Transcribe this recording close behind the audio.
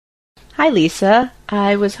Hi, Lisa.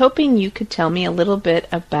 I was hoping you could tell me a little bit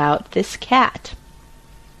about this cat.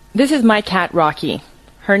 This is my cat, Rocky.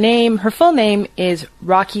 Her full name is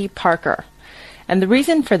Rocky Parker. And the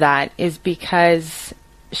reason for that is because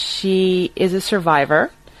she is a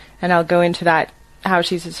survivor, and I'll go into that, how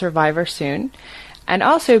she's a survivor soon, and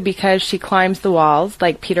also because she climbs the walls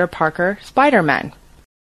like Peter Parker, Spider-Man.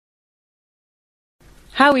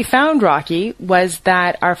 How we found Rocky was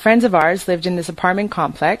that our friends of ours lived in this apartment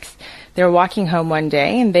complex. They were walking home one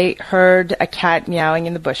day and they heard a cat meowing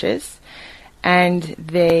in the bushes, and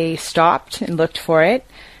they stopped and looked for it.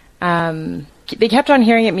 They kept on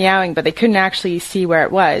hearing it meowing, but they couldn't actually see where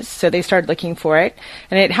it was, so they started looking for it.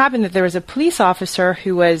 And it happened that there was a police officer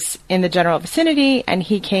who was in the general vicinity, and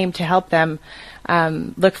he came to help them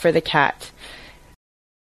look for the cat.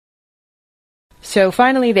 So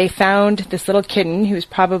finally they found this little kitten who was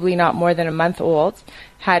probably not more than a month old,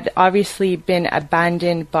 had obviously been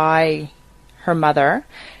abandoned by her mother,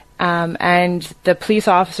 and the police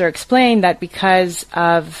officer explained that because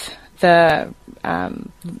of the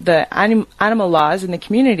animal laws in the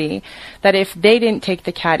community, that if they didn't take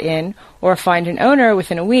the cat in or find an owner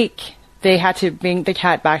within a week, they had to bring the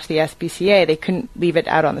cat back to the SPCA. They couldn't leave it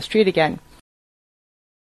out on the street again.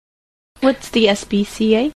 What's the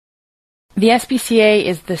SPCA? The SPCA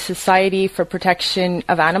is the Society for Protection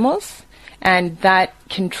of Animals, and that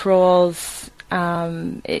controls,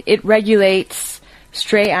 it regulates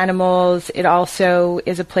stray animals. It also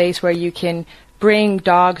is a place where you can bring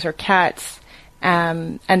dogs or cats,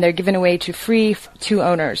 and they're given away to free to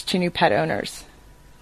owners, to new pet owners.